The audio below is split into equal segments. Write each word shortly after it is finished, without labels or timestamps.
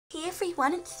Hey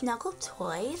everyone, it's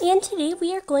SnuggleToys. And today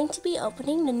we are going to be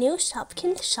opening the new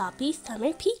Shopkins Shoppie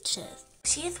Summer Peaches.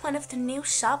 She is one of the new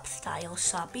shop style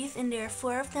Shoppies, and there are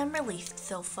 4 of them released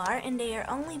so far, and they are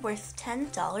only worth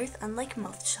 $10, unlike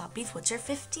most Shoppies, which are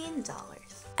 $15.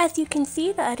 As you can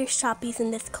see, the other Shoppies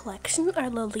in this collection are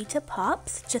Lolita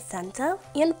Pops, Jacinta,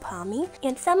 and Pommy,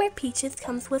 and Summer Peaches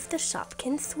comes with the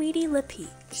Shopkins Sweetie Le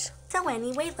Peach. So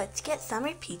anyway, let's get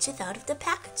Summer Peaches out of the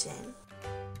packaging.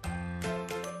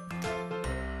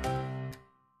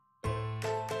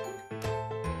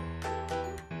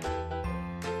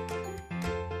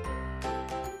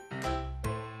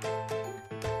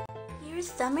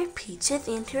 Summer Peaches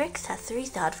and her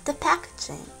accessories out of the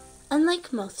packaging.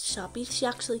 Unlike most Shoppies, she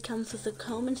actually comes with a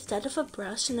comb instead of a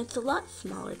brush, and it's a lot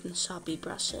smaller than Shoppie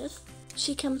brushes.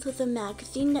 She comes with a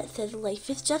magazine that says "Life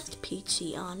is Just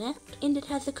Peachy" on it, and it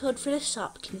has a code for the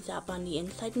Shopkins app on the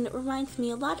inside, and it reminds me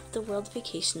a lot of the World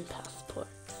Vacation Passports.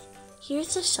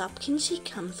 Here's the Shopkins she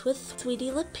comes with,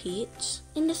 Sweetie Le Peach,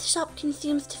 and this Shopkins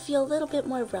seems to feel a little bit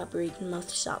more rubbery than most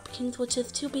Shopkins, which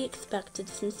is to be expected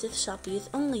since this Shoppie is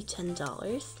only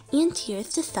 $10. And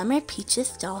here's the Summer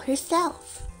Peaches doll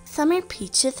herself. Summer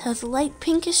Peaches has light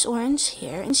pinkish orange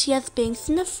hair, and she has bangs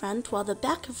in the front while the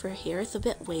back of her hair is a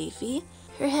bit wavy.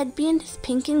 Her headband is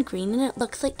pink and green, and it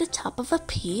looks like the top of a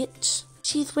peach.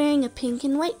 She's wearing a pink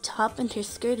and white top, and her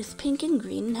skirt is pink and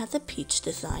green and has a peach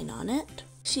design on it.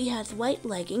 She has white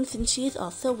leggings, and she is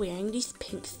also wearing these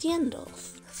pink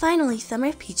sandals. Finally,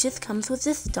 Summer Peaches comes with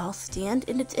this doll stand,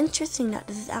 and it's interesting that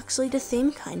this is actually the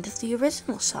same kind as the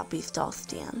original Shoppie's doll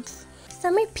stands.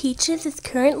 Summer Peaches is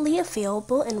currently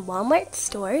available in Walmart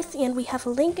stores, and we have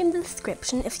a link in the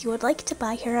description if you would like to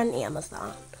buy her on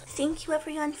Amazon. Thank you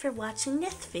everyone for watching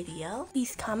this video.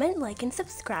 Please comment, like, and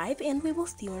subscribe, and we will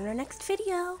see you in our next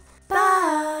video.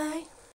 Bye!